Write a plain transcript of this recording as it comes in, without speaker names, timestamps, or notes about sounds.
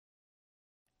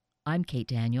I'm Kate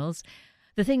Daniels.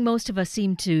 The thing most of us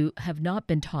seem to have not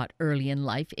been taught early in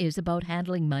life is about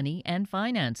handling money and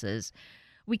finances.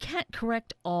 We can't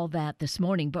correct all that this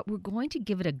morning, but we're going to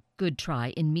give it a good try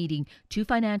in meeting two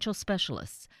financial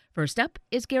specialists. First up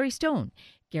is Gary Stone.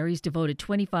 Gary's devoted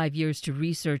 25 years to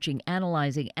researching,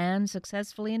 analyzing, and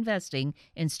successfully investing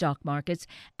in stock markets,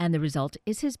 and the result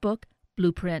is his book,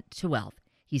 Blueprint to Wealth.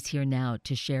 He's here now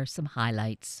to share some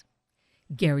highlights.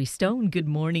 Gary Stone, good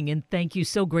morning, and thank you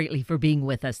so greatly for being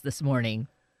with us this morning.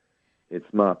 It's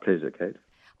my pleasure, Kate.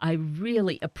 I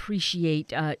really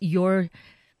appreciate your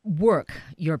work,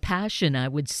 your passion, I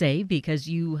would say, because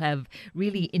you have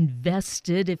really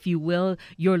invested, if you will,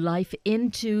 your life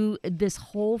into this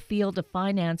whole field of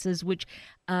finances, which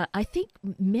I think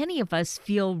many of us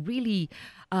feel really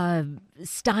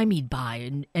stymied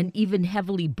by and even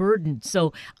heavily burdened.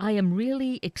 So I am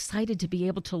really excited to be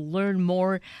able to learn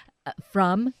more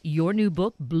from your new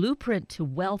book, Blueprint to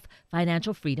Wealth,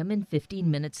 Financial Freedom in 15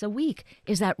 Minutes a Week.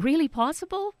 Is that really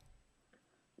possible?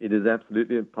 It is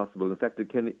absolutely impossible. In fact,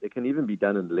 it can even be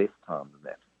done in less time than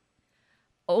that.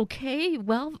 Okay,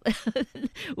 well,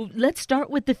 let's start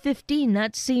with the 15.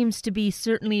 That seems to be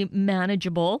certainly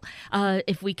manageable.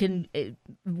 If we can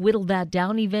whittle that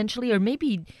down eventually, or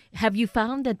maybe have you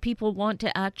found that people want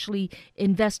to actually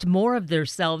invest more of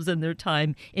themselves and their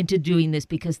time into doing this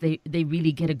because they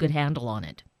really get a good handle on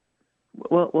it?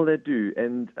 Well, they do,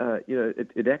 and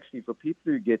it actually, for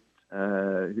people who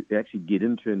actually get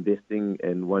into investing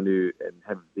and want to and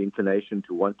have the inclination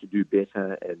to want to do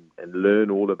better and learn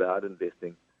all about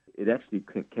investing, it actually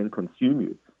can consume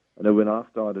you. I know when I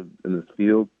started in this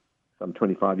field some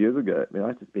 25 years ago, I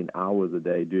used to spend hours a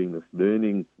day doing this,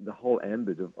 learning the whole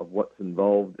ambit of what's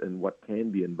involved and what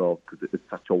can be involved, because it's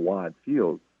such a wide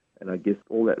field. And I guess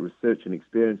all that research and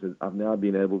experiences, I've now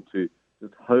been able to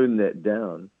just hone that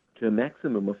down to a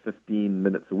maximum of 15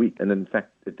 minutes a week. And in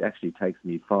fact, it actually takes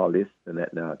me far less than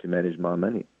that now to manage my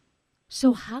money.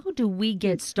 So how do we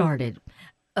get started?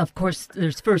 Of course,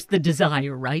 there's first the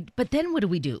desire, right? But then what do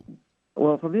we do?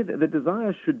 Well, for me, the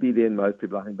desire should be there in most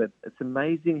people, I think, but it's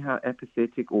amazing how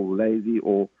apathetic or lazy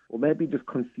or maybe just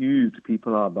confused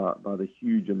people are by the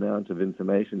huge amount of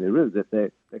information there is, that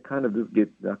they kind of just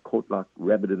get caught like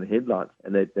rabbit in the headlights,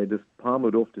 and they just palm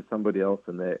it off to somebody else,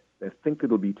 and they think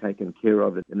it'll be taken care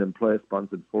of in an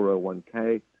employer-sponsored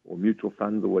 401k or mutual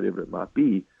funds or whatever it might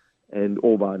be, and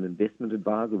or by an investment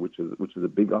advisor, which is a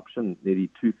big option. Nearly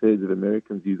 2/3 of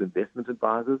Americans use investment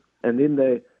advisors. And then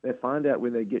they find out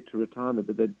when they get to retirement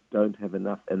that they don't have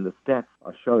enough. And the stats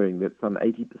are showing that some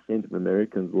 80% of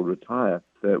Americans will retire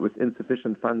with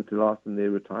insufficient funds to last in their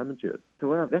retirement years.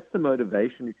 So that's the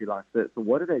motivation, if you like. So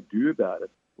what do they do about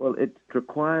it? Well, it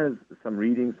requires some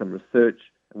reading, some research.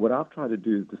 And what I've tried to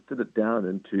do is distill it down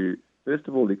into, first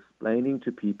of all, explaining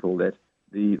to people that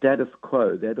the status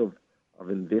quo, that of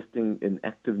investing in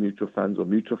active mutual funds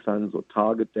or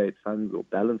target date funds or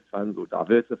balanced funds or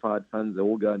diversified funds, they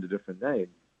all go under different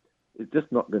names, is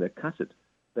just not going to cut it.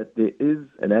 But there is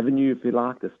an avenue, if you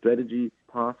like, a strategy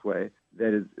pathway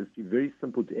that is very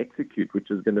simple to execute,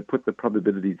 which is going to put the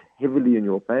probabilities heavily in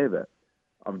your favor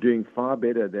of doing far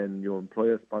better than your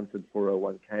employer-sponsored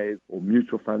 401ks or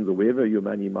mutual funds or wherever your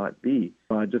money might be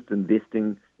by just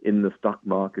investing in the stock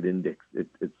market index.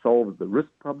 It solves the risk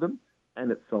problem, and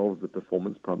it solves the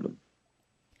performance problem.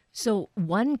 So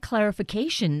one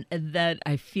clarification that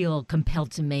I feel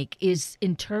compelled to make is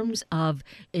in terms of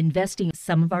investing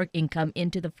some of our income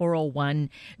into the 401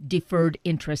 deferred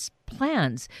interest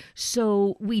plans.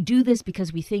 So we do this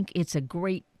because we think it's a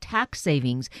great tax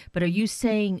savings, but are you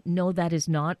saying, no, that is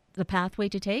not the pathway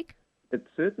to take? It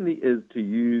certainly is to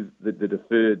use the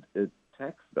deferred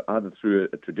tax, either through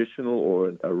a traditional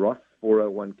or a Roth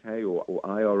 401k or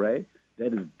IRA.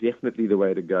 That is definitely the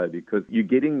way to go, because you're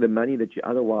getting the money that you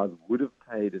otherwise would have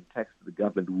paid in tax to the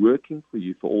government working for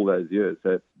you for all those years.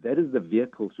 So that is the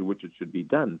vehicle through which it should be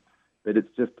done. But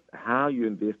it's just how you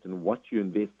invest and what you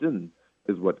invest in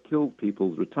is what kills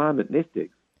people's retirement nest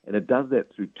eggs. And it does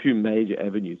that through two major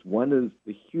avenues. One is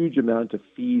the huge amount of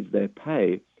fees they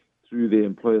pay through their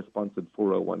employer-sponsored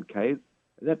 401ks.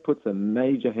 And that puts a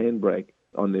major handbrake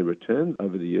on their returns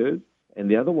over the years.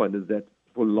 And the other one is that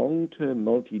for long-term,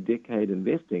 multi-decade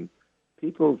investing,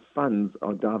 people's funds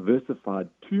are diversified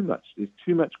too much. There's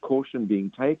too much caution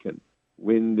being taken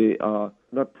when there are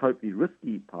not totally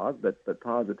risky paths, but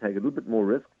paths that take a little bit more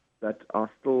risk, but are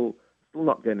still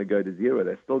not going to go to zero.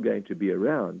 They're still going to be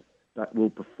around, but will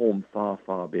perform far,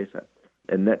 far better.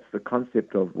 And that's the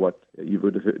concept of what you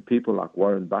would have heard people like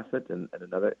Warren Buffett and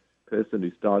another person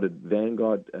who started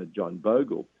Vanguard, John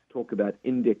Bogle, talk about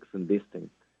index investing.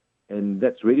 And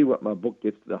that's really what my book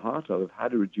gets to the heart of how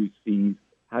to reduce fees,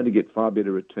 how to get far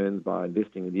better returns by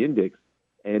investing in the index,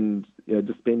 and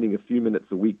just spending a few minutes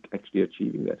a week actually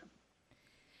achieving that.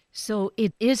 So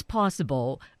it is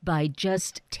possible by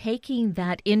just taking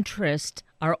that interest,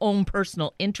 our own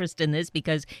personal interest in this,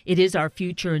 because it is our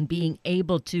future, and being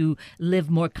able to live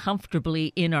more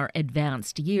comfortably in our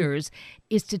advanced years,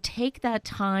 is to take that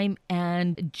time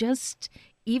and just,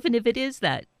 even if it is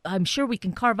that, I'm sure we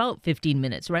can carve out 15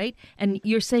 minutes, right? And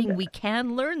you're saying we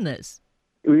can learn this.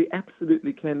 We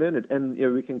absolutely can learn it, and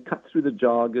we can cut through the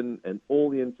jargon and all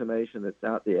the information that's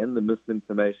out there and the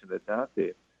misinformation that's out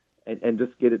there, and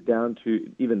just get it down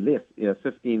to even less,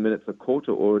 15 minutes a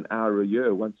quarter or an hour a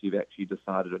year once you've actually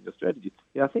decided on your strategy.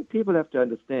 I think people have to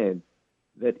understand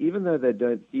that even though they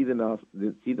don't see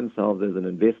themselves as an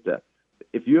investor,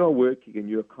 if you are working and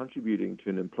you're contributing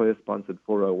to an employer-sponsored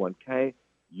 401k,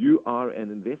 you are an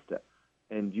investor,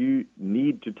 and you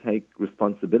need to take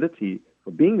responsibility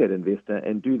for being that investor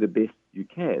and do the best you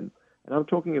can. And I'm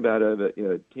talking about over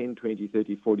 10, 20,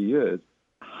 30, 40 years,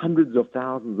 hundreds of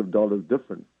thousands of dollars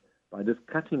difference by just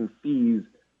cutting fees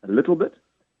a little bit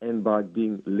and by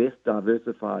being less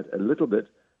diversified a little bit,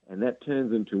 and that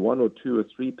turns into 1 or 2 or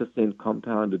 3%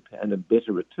 compounded and a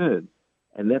better return.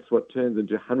 And that's what turns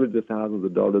into hundreds of thousands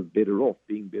of dollars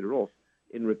being better off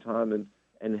in retirement,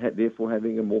 and therefore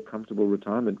having a more comfortable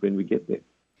retirement when we get there.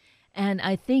 And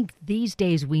I think these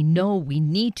days we know we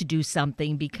need to do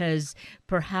something, because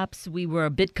perhaps we were a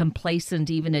bit complacent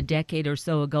even a decade or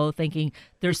so ago, thinking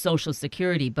there's Social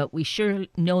Security, but we sure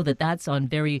know that that's on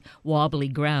very wobbly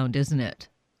ground, isn't it?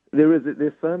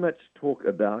 There's so much talk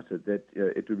about it that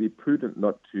it would be prudent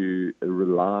not to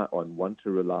rely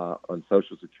on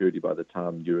Social Security by the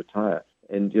time you retire.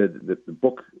 And the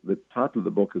title of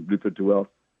the book is Blueprint to Wealth: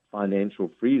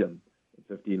 Financial Freedom.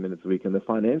 15 minutes a week. And the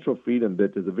financial freedom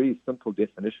bit is a very simple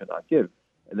definition I give,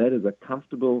 and that is a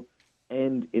comfortable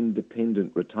and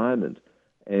independent retirement.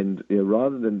 And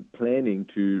rather than planning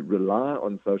to rely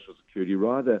on Social Security,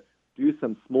 rather do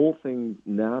some small things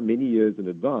now, many years in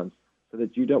advance, so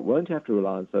that you won't have to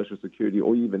rely on Social Security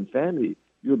or even family.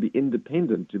 You'll be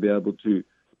independent to be able to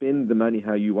spend the money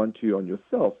how you want to on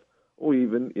yourself, or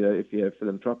even, if you have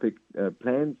philanthropic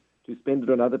plans, to spend it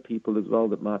on other people as well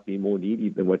that might be more needy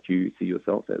than what you see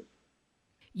yourself as.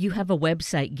 You have a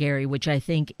website, Gary, which I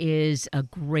think is a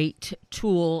great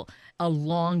tool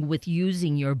along with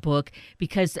using your book,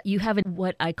 because you have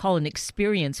what I call an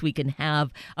experience we can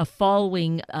have of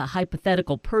following a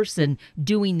hypothetical person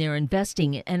doing their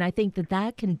investing. And I think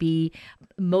that can be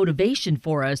motivation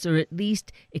for us, or at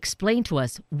least explain to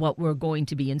us what we're going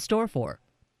to be in store for.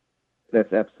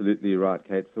 That's absolutely right,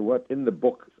 Kate. So what in the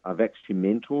book, I've actually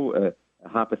mentored a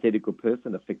hypothetical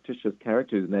person, a fictitious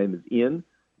character whose name is Ian,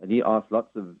 and he asks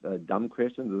lots of dumb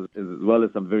questions as well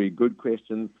as some very good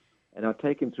questions. And I've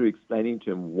taken through explaining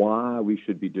to him why we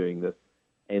should be doing this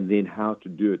and then how to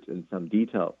do it in some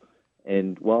detail.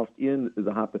 And whilst Ian is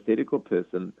a hypothetical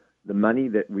person, the money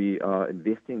that we are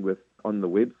investing with on the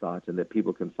website and that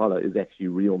people can follow is actually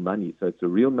real money. So it's a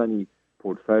real money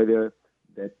portfolio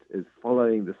that is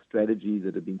following the strategies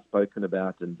that have been spoken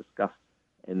about and discussed,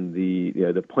 and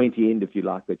the pointy end, if you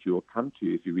like, that you will come to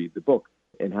if you read the book,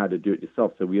 and how to do it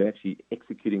yourself. So we are actually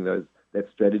executing that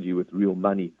strategy with real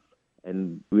money,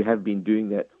 and we have been doing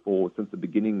that since the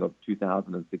beginning of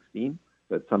 2016.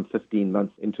 So it's some 15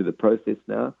 months into the process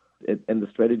now, and the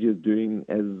strategy is doing,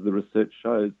 as the research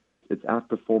shows, it's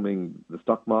outperforming the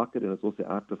stock market, and it's also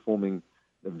outperforming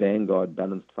the Vanguard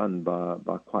Balanced Fund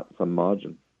by quite some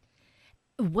margin.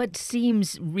 What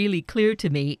seems really clear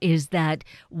to me is that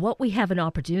what we have an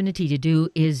opportunity to do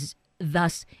is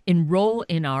thus enroll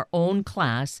in our own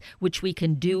class, which we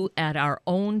can do at our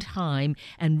own time,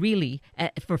 and really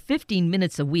for 15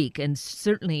 minutes a week. And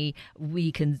certainly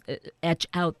we can etch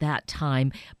out that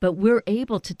time, but we're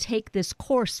able to take this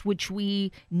course, which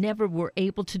we never were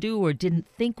able to do or didn't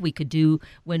think we could do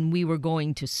when we were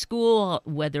going to school,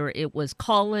 whether it was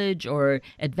college or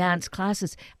advanced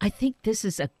classes. I think this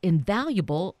is an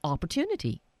invaluable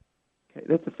opportunity. Okay,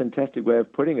 that's a fantastic way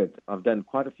of putting it. I've done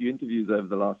quite a few interviews over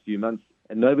the last few months,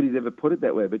 and nobody's ever put it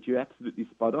that way, but you're absolutely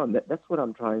spot on. That's what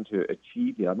I'm trying to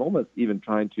achieve here. I'm almost even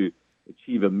trying to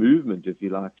achieve a movement, if you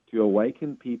like, to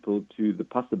awaken people to the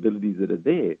possibilities that are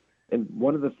there. And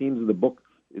one of the themes of the book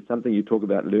is something you talk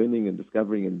about, learning and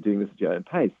discovering and doing this at your own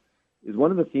pace, is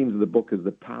one of the themes of the book is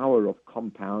the power of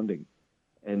compounding.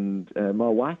 And my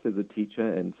wife is a teacher,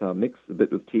 and so I mix a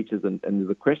bit with teachers. And there's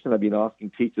a question I've been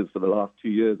asking teachers for the last 2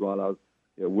 years while I was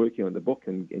working on the book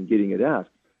and getting it out,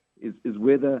 is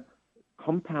whether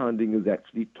compounding is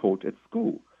actually taught at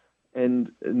school.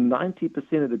 And 90%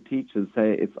 of the teachers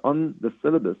say it's on the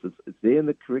syllabus, it's there in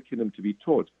the curriculum to be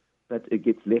taught, but it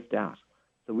gets left out.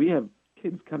 So we have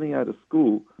kids coming out of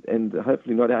school and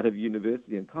hopefully not out of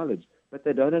university and college, but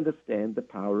they don't understand the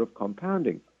power of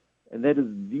compounding. And that is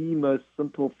the most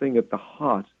simple thing at the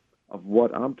heart of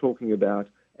what I'm talking about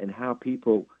and how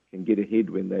people can get ahead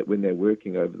when they're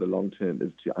working over the long term,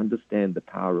 is to understand the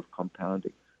power of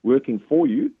compounding. Working for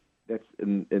you, that's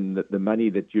in the money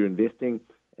that you're investing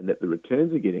and that the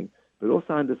returns are getting, but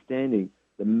also understanding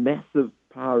the massive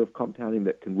power of compounding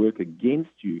that can work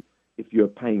against you if you're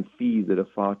paying fees that are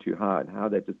far too high, and how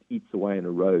that just eats away and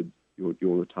erodes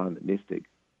your retirement nest egg.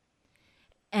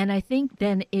 And I think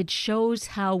then it shows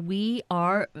how we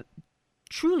are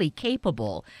truly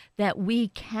capable, that we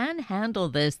can handle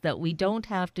this, that we don't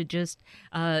have to just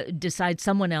decide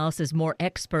someone else is more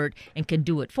expert and can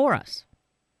do it for us.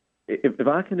 If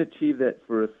I can achieve that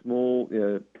for a small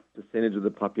percentage of the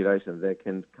population, they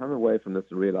can come away from this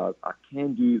and realize I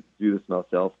can do this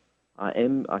myself. I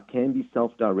can be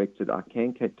self-directed. I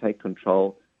can take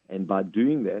control, and by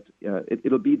doing that,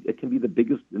 it can be the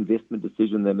biggest investment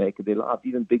decision they make in their life,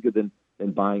 even bigger than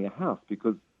buying a house,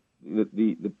 because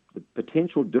the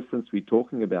potential difference we're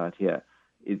talking about here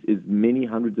is many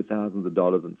hundreds of thousands of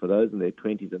dollars, and for those in their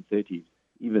 20s and 30s,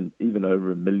 even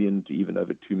over $1 million to even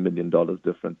over $2 million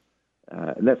difference.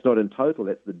 And that's not in total.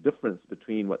 That's the difference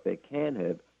between what they can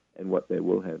have and what they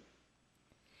will have.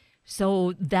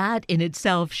 So that in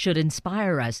itself should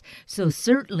inspire us. So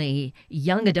certainly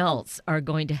young adults are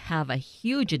going to have a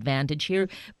huge advantage here,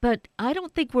 but I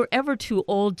don't think we're ever too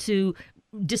old to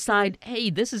decide,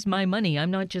 hey, this is my money. I'm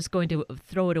not just going to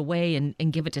throw it away and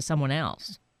give it to someone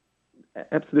else.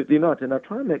 Absolutely not. And I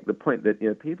try and make the point that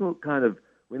people kind of,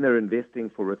 when they're investing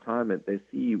for retirement, they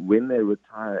see when they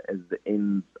retire as the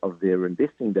ends of their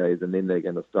investing days, and then they're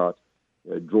going to start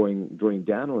drawing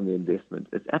down on the investment.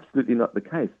 It's absolutely not the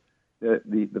case.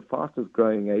 The fastest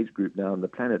growing age group now on the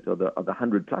planet are the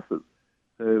 100 pluses.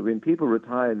 So when people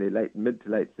retire in their mid to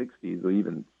late 60s or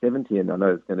even 70, and I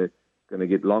know it's going to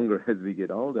get longer as we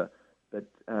get older, but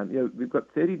we've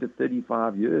got 30 to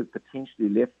 35 years potentially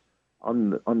left on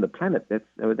the planet.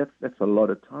 That's a lot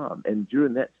of time, and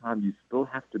during that time you still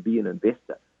have to be an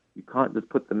investor. You can't just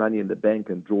put the money in the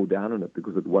bank and draw down on it,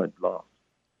 because it won't last.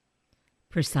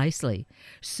 Precisely.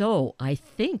 So I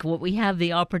think what we have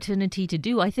the opportunity to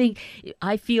do, I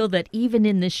feel that even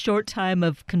in this short time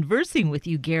of conversing with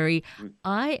you, Gary,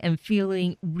 I am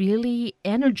feeling really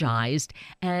energized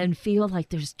and feel like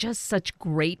there's just such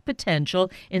great potential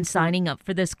in signing up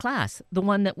for this class, the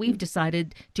one that we've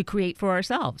decided to create for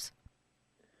ourselves.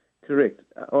 Correct.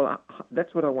 Well,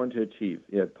 that's what I want to achieve.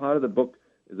 Part of the book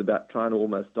is about trying to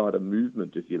almost start a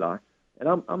movement, if you like. And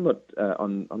I'm not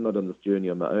on this journey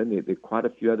on my own. There are quite a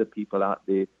few other people out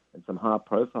there, and some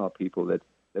high-profile people that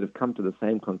have come to the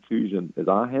same conclusion as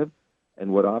I have.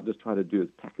 And what I've just tried to do is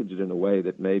package it in a way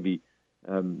that maybe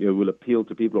will appeal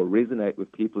to people or resonate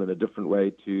with people in a different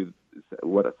way to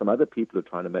what some other people are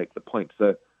trying to make the point.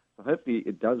 So hopefully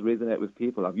it does resonate with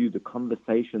people. I've used a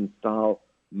conversation-style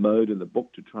mode in the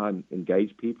book to try and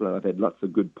engage people, and I've had lots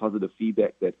of good positive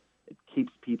feedback that it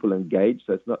keeps people engaged.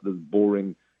 So it's not this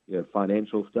boring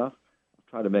financial stuff.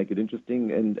 I've tried to make it interesting,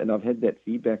 and I've had that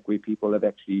feedback where people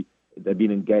they've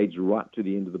been engaged right to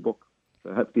the end of the book.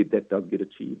 So hopefully that does get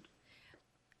achieved.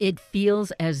 It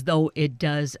feels as though it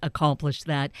does accomplish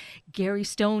that. Gary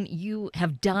Stone, you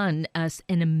have done us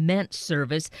an immense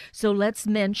service. So let's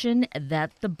mention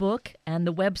that the book and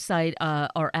the website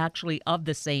are actually of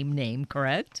the same name,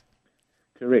 correct?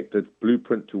 Correct. It's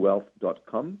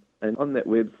blueprinttowealth.com. And on that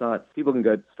website, people can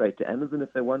go straight to Amazon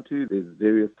if they want to. There's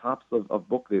various types of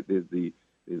book. There's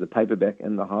a paperback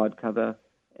and the hardcover,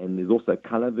 and there's also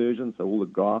color versions, so all the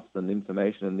graphs and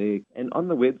information in there. And on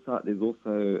the website, there's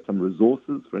also some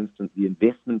resources. For instance, the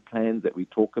investment plans that we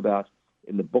talk about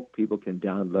in the book, people can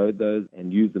download those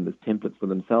and use them as templates for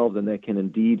themselves, and they can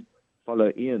indeed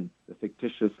follow Ian, the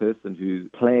fictitious person whose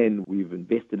plan we've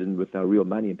invested in with our real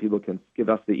money, and people can give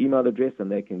us their email address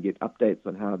and they can get updates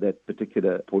on how that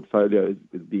particular portfolio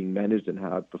is being managed and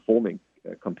how it's performing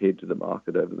compared to the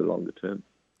market over the longer term.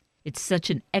 It's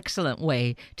such an excellent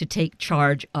way to take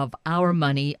charge of our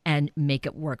money and make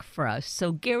it work for us.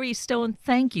 So Gary Stone,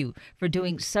 thank you for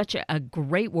doing such a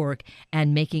great work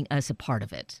and making us a part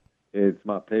of it. It's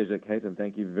my pleasure, Kate, and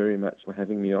thank you very much for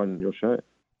having me on your show.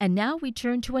 And now we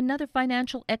turn to another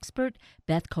financial expert,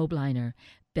 Beth Kobliner.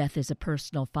 Beth is a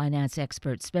personal finance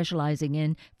expert specializing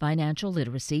in financial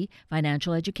literacy,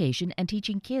 financial education, and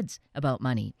teaching kids about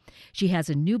money. She has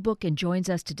a new book and joins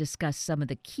us to discuss some of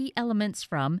the key elements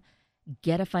from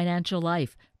Get a Financial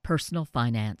Life, Personal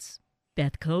Finance.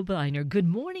 Beth Kobliner, good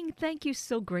morning. Thank you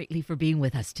so greatly for being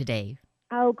with us today.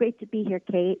 Oh, great to be here,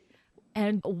 Kate.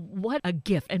 And what a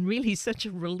gift, and really such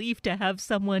a relief to have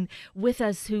someone with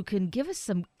us who can give us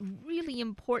some really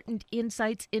important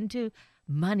insights into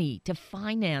money, to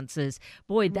finances.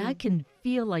 Boy, that can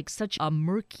feel like such a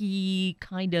murky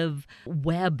kind of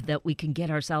web that we can get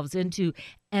ourselves into.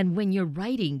 And when you're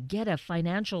writing, Get a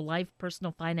Financial Life,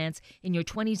 Personal Finance in Your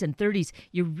 20s and 30s,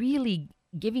 you're really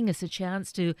giving us a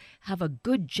chance to have a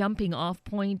good jumping off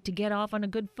point to get off on a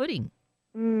good footing.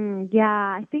 Yeah,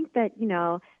 I think that,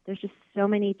 there's just so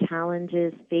many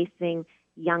challenges facing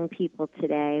young people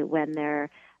today when they're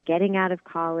getting out of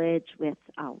college with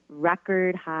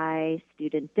record high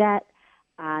student debt.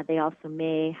 They also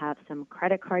may have some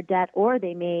credit card debt, or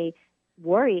they may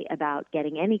worry about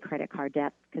getting any credit card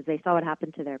debt because they saw what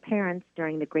happened to their parents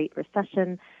during the Great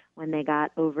Recession when they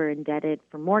got over indebted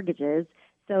for mortgages.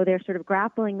 So they're sort of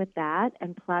grappling with that.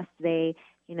 And plus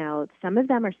some of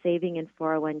them are saving in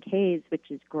 401ks,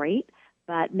 which is great,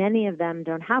 but many of them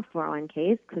don't have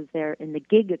 401ks because they're in the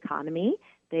gig economy.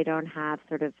 They don't have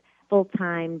sort of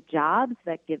full-time jobs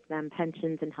that give them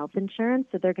pensions and health insurance,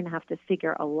 so they're going to have to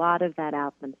figure a lot of that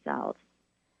out themselves.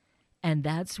 And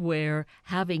that's where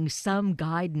having some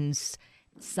guidance,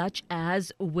 such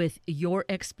as with your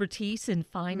expertise in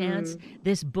finance,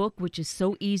 this book, which is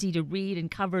so easy to read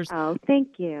and covers. Oh,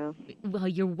 thank you. Well,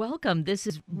 you're welcome. This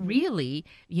is really,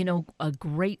 a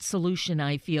great solution,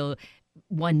 I feel.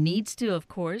 One needs to, of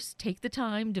course, take the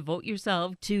time, devote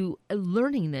yourself to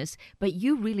learning this, but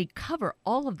you really cover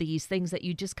all of these things that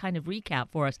you just kind of recap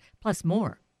for us, plus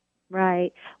more.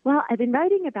 Right. Well, I've been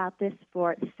writing about this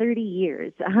for 30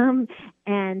 years,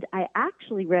 and I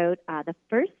actually wrote the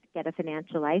first Get a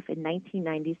Financial Life in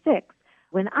 1996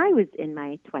 when I was in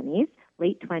my 20s,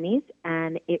 late 20s,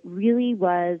 and it really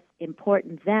was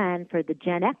important then for the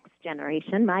Gen X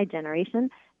generation, my generation,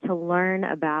 to learn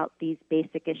about these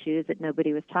basic issues that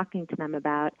nobody was talking to them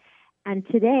about. And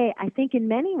today, I think in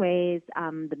many ways,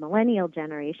 the millennial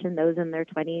generation, those in their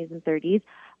 20s and 30s,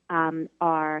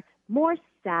 are more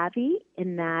savvy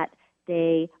in that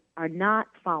they are not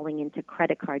falling into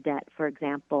credit card debt, for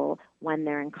example, when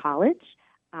they're in college.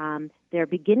 They're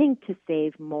beginning to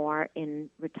save more in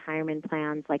retirement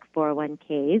plans like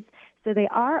 401ks. So they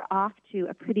are off to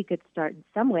a pretty good start in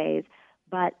some ways.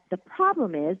 But the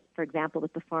problem is, for example,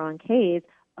 with the 401ks,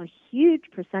 a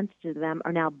huge percentage of them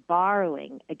are now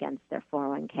borrowing against their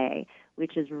 401k,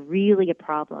 which is really a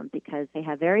problem because they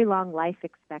have very long life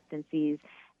expectancies.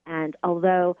 And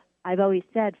although I've always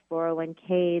said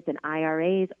 401ks and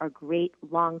IRAs are great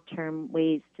long-term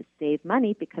ways to save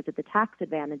money because of the tax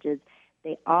advantages,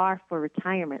 they are for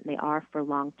retirement, they are for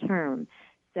long-term.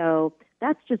 So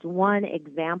that's just one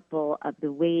example of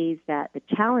the ways that the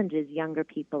challenges younger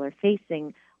people are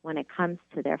facing when it comes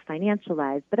to their financial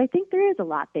lives. But I think there is a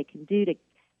lot they can do to,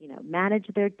 manage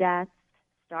their debts,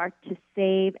 start to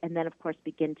save, and then, of course,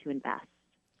 begin to invest.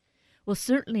 Well,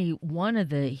 certainly one of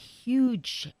the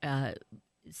huge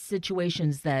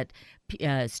situations that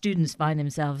students find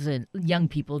themselves in, young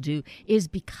people do, is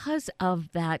because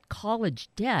of that college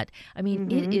debt. I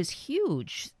mean, it is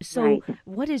huge. So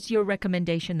What is your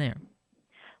recommendation there?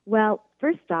 Well,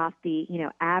 first off, the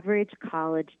average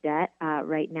college debt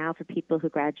right now for people who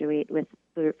graduate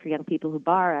for young people who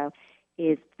borrow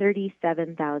is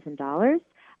 $37,000.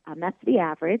 That's the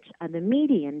average. The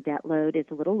median debt load is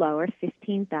a little lower,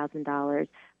 $15,000,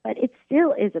 but it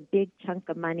still is a big chunk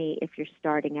of money if you're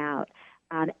starting out.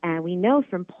 And we know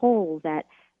from polls that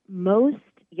most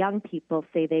young people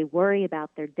say they worry about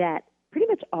their debt pretty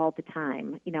much all the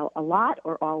time, a lot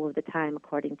or all of the time,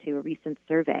 according to a recent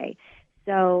survey.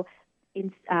 So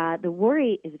the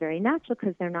worry is very natural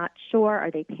because they're not sure,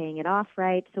 are they paying it off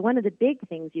right? So one of the big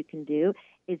things you can do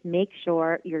is make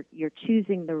sure you're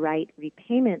choosing the right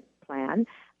repayment plan.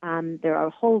 There are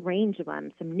a whole range of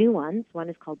them, some new ones. One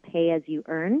is called Pay As You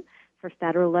Earn for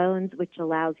federal loans, which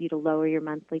allows you to lower your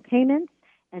monthly payments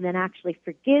and then actually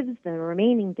forgives the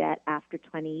remaining debt after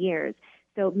 20 years.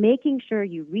 So making sure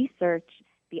you research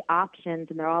the options,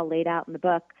 and they're all laid out in the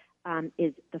book,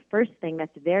 is the first thing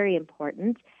that's very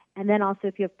important. And then also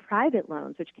if you have private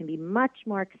loans, which can be much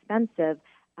more expensive,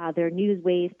 there are new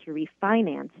ways to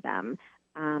refinance them.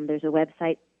 There's a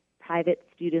website,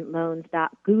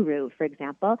 privatestudentloans.guru, for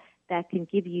example, that can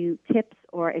give you tips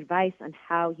or advice on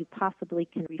how you possibly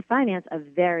can refinance a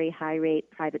very high-rate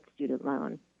private student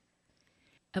loan.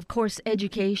 Of course,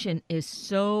 education is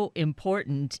so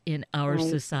important in our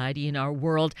society, in our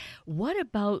world. What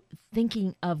about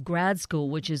thinking of grad school,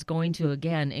 which is going to,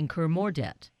 again, incur more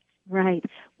debt? Right.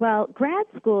 Well, grad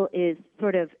school is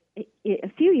sort of, a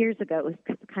few years ago, it was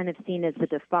kind of seen as the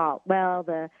default. Well,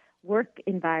 the work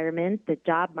environment, the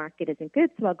job market isn't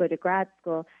good, so I'll go to grad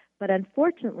school. But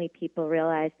unfortunately, people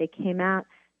realized they came out,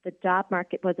 the job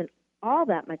market wasn't all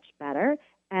that much better,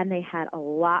 and they had a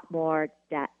lot more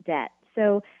debt.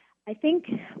 So I think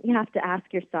you have to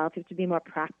ask yourself, you have to be more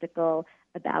practical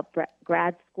about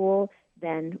grad school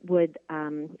than we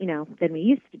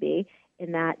used to be,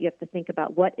 in that you have to think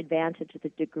about what advantage the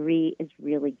degree is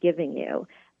really giving you.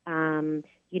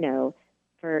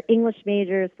 For English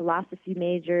majors, philosophy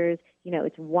majors,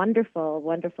 it's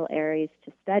wonderful areas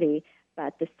to study,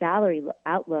 but the salary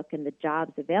outlook and the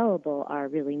jobs available are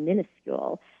really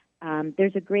minuscule.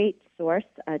 There's a great source,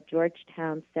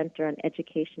 Georgetown Center on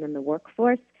Education and the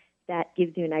Workforce, that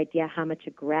gives you an idea how much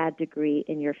a grad degree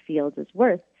in your field is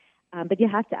worth. But you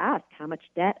have to ask, how much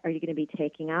debt are you going to be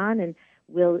taking on? And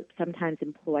will sometimes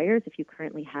employers, if you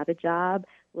currently have a job,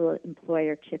 will an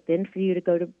employer chip in for you to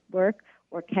go to work?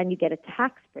 Or can you get a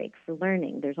tax break for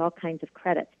learning? There's all kinds of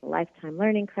credits. The lifetime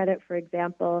learning credit, for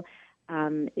example,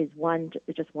 is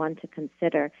just one to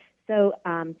consider. So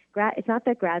it's not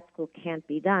that grad school can't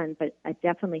be done, but I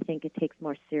definitely think it takes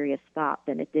more serious thought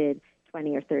than it did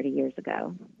 20 or 30 years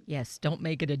ago. Yes, don't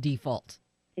make it a default.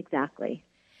 Exactly.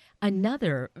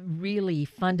 Another really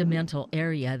fundamental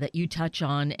area that you touch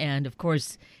on, and of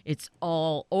course, it's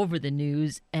all over the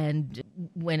news, and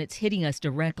when it's hitting us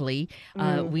directly,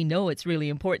 we know it's really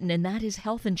important, and that is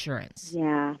health insurance.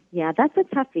 Yeah, that's a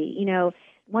toughie.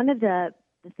 One of the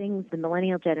things the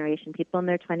millennial generation, people in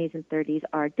their 20s and 30s,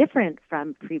 are different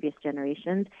from previous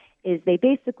generations is they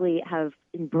basically have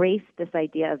embraced this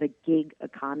idea of a gig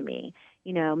economy.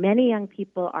 Many young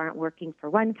people aren't working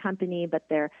for one company, but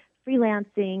they're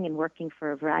freelancing and working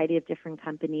for a variety of different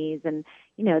companies. And,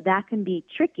 that can be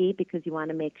tricky because you want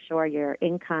to make sure your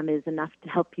income is enough to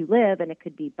help you live, and it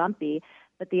could be bumpy.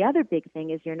 But the other big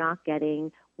thing is you're not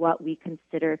getting what we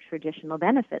consider traditional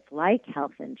benefits like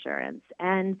health insurance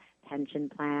and pension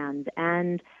plans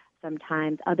and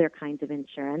sometimes other kinds of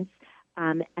insurance.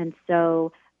 And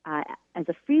so as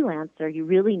a freelancer, you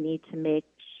really need to make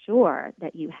sure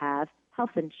that you have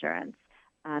health insurance.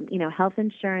 Health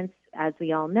insurance, as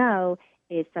we all know,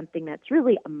 is something that's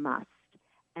really a must.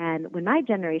 And when my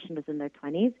generation was in their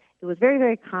 20s, it was very,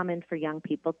 very common for young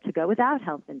people to go without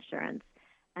health insurance.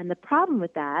 And the problem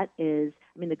with that is,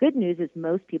 the good news is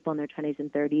most people in their 20s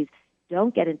and 30s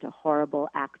don't get into horrible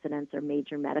accidents or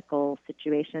major medical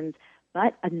situations,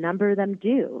 but a number of them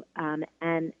do.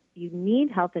 And you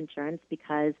need health insurance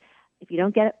because if you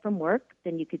don't get it from work,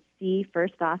 then you could see,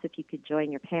 first off, if you could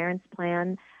join your parents'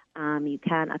 plan. You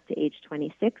can up to age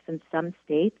 26 in some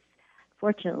states.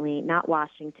 Fortunately, not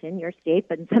Washington, your state,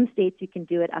 but in some states you can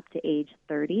do it up to age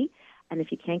 30. And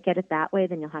if you can't get it that way,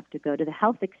 then you'll have to go to the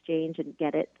health exchange and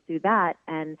get it through that.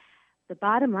 And the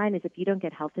bottom line is if you don't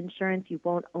get health insurance, you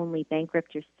won't only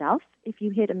bankrupt yourself if you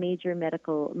hit a major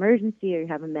medical emergency or you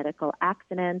have a medical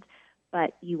accident,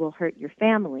 but you will hurt your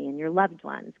family and your loved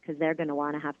ones because they're going to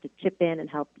want to have to chip in and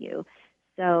help you.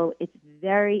 So it's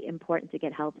very important to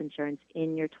get health insurance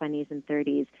in your 20s and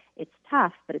 30s. It's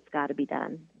tough, but it's got to be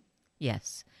done.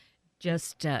 Yes.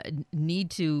 Just need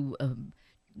to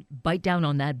bite down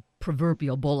on that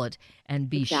proverbial bullet and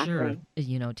be sure,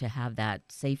 to have that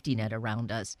safety net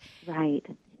around us. Right.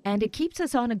 And it keeps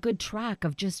us on a good track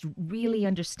of just really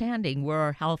understanding where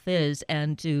our health is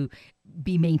and to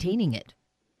be maintaining it.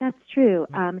 That's true.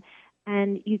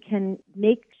 And you can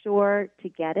make sure to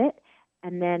get it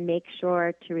and then make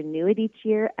sure to renew it each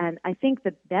year. And I think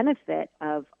the benefit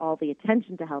of all the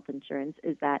attention to health insurance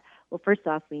is that, well, first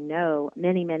off, we know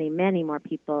many, many, many more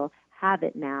people have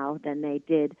it now than they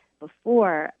did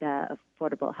before the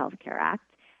Affordable Health Care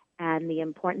Act. And the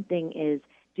important thing is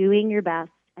doing your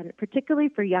best, and particularly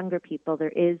for younger people, there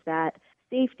is that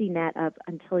safety net of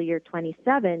until you're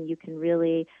 27, you can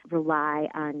really rely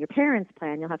on your parents'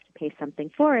 plan. You'll have to pay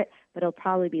something for it, but it'll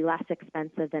probably be less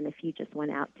expensive than if you just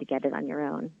went out to get it on your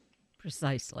own.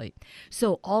 Precisely.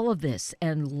 So all of this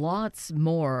and lots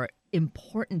more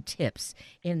important tips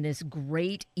in this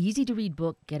great, easy-to-read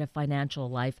book, Get a Financial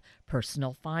Life,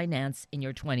 Personal Finance in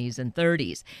Your 20s and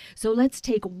 30s. So let's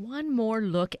take one more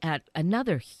look at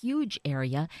another huge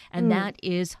area, and that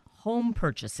is home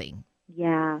purchasing.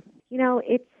 Yeah.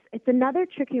 It's another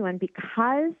tricky one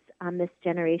because this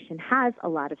generation has a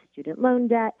lot of student loan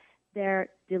debt. They're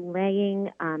delaying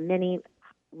many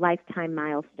lifetime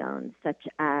milestones, such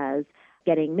as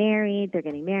getting married. They're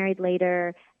getting married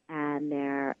later, and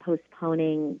they're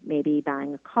postponing maybe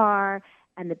buying a car.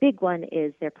 And the big one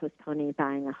is they're postponing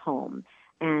buying a home.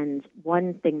 And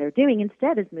one thing they're doing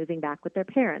instead is moving back with their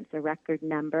parents. A record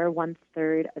number,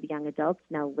 1/3 of young adults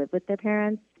now live with their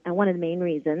parents. And one of the main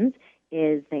reasons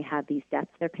is they have these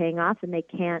debts they're paying off and they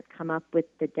can't come up with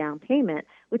the down payment,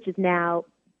 which is now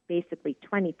basically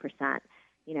 20%.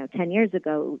 10 years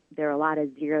ago, there are a lot of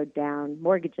zeroed down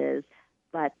mortgages,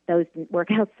 but those didn't work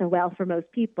out so well for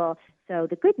most people. So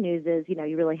the good news is,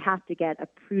 you really have to get a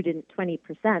prudent 20%,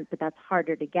 but that's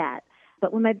harder to get.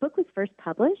 But when my book was first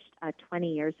published 20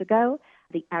 years ago,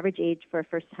 the average age for a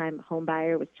first-time home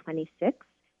buyer was 26.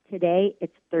 Today,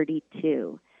 it's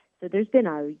 32. So there's been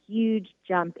a huge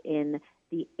jump in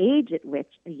the age at which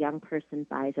a young person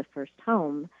buys a first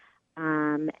home.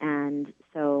 And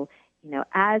so,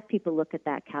 as people look at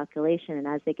that calculation and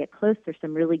as they get close, there's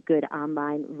some really good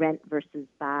online rent versus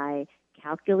buy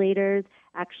calculators.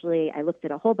 Actually, I looked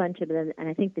at a whole bunch of them, and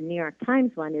I think the New York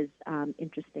Times one is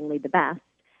interestingly the best,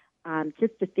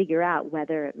 just to figure out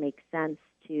whether it makes sense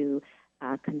to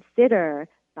consider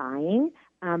buying.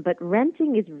 But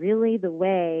renting is really the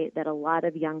way that a lot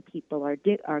of young people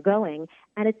are going.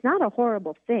 And it's not a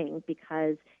horrible thing,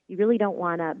 because you really don't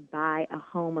want to buy a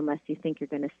home unless you think you're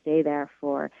going to stay there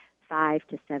for 5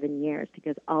 to 7 years,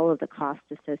 because all of the costs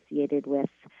associated with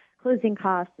closing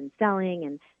costs and selling.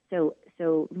 And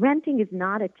so renting is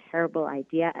not a terrible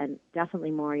idea, and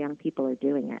definitely more young people are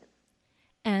doing it.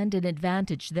 And an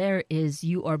advantage there is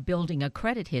you are building a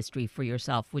credit history for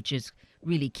yourself, which is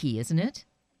really key, isn't it?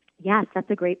 Yes, that's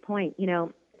a great point.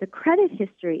 The credit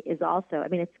history is also,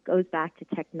 it goes back to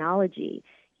technology.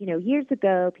 Years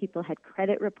ago, people had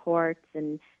credit reports,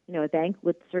 and, a bank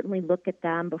would certainly look at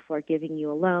them before giving you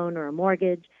a loan or a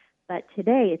mortgage. But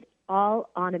today, it's all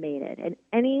automated. And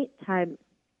any time,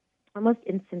 almost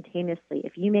instantaneously,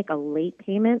 if you make a late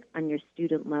payment on your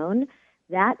student loan,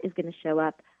 that is going to show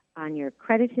up on your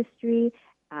credit history,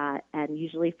 and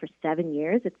usually for 7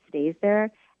 years, it stays there.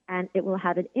 And it will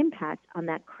have an impact on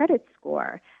that credit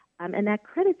score. And that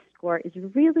credit score is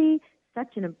really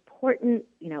such an important,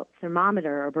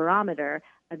 thermometer or barometer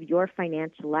of your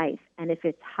financial life. And if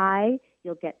it's high,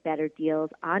 you'll get better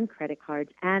deals on credit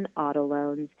cards and auto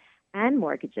loans and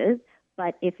mortgages.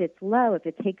 But if it's low, if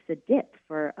it takes a dip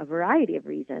for a variety of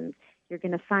reasons, you're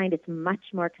going to find it's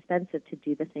much more expensive to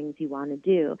do the things you want to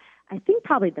do. I think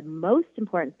probably the most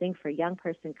important thing for a young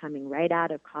person coming right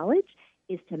out of college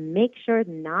is to make sure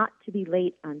not to be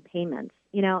late on payments.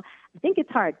 I think it's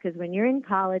hard because when you're in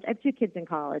college, I have 2 kids in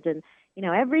college, and,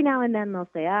 every now and then they'll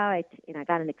say, I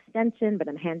got an extension, but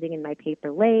I'm handing in my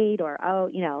paper late, or,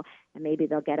 and maybe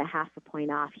they'll get a half a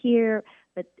point off here.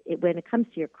 But when it comes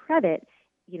to your credit,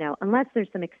 unless there's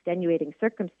some extenuating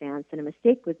circumstance and a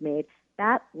mistake was made,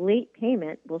 that late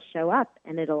payment will show up,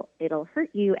 and it'll hurt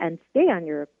you and stay on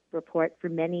your report for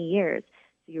many years.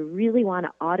 So you really want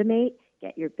to automate,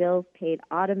 get your bills paid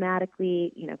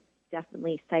automatically,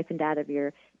 definitely siphoned out of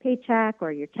your paycheck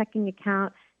or your checking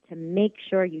account to make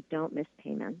sure you don't miss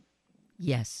payments.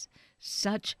 Yes,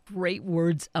 such great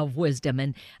words of wisdom.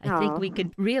 And I think we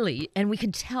can we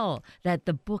can tell that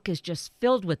the book is just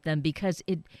filled with them because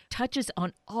it touches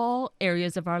on all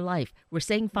areas of our life. We're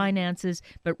saying finances,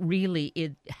 but really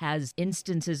it has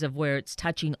instances of where it's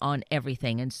touching on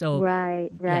everything. And so... Right.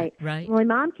 Well, my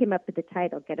mom came up with the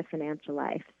title, Get a Financial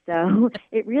Life. So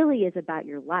it really is about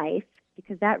your life,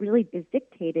 because that really is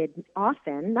dictated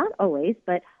often, not always,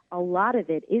 but a lot of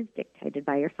it is dictated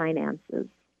by your finances.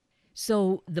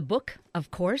 So the book,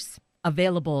 of course,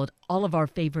 available at all of our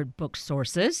favorite book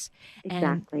sources.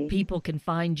 Exactly. And people can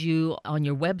find you on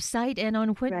your website and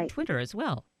on Twitter as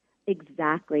well.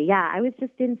 Exactly. Yeah, I was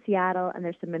just in Seattle, and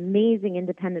there's some amazing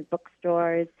independent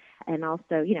bookstores. And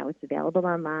also, it's available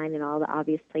online in all the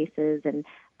obvious places. And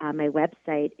my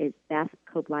website is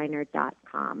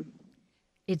bethkobliner.com.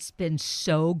 It's been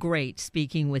so great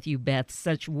speaking with you, Beth.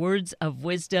 Such words of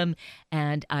wisdom,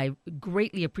 and I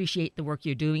greatly appreciate the work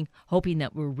you're doing, hoping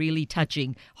that we're really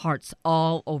touching hearts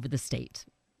all over the state.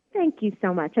 Thank you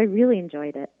so much. I really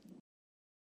enjoyed it.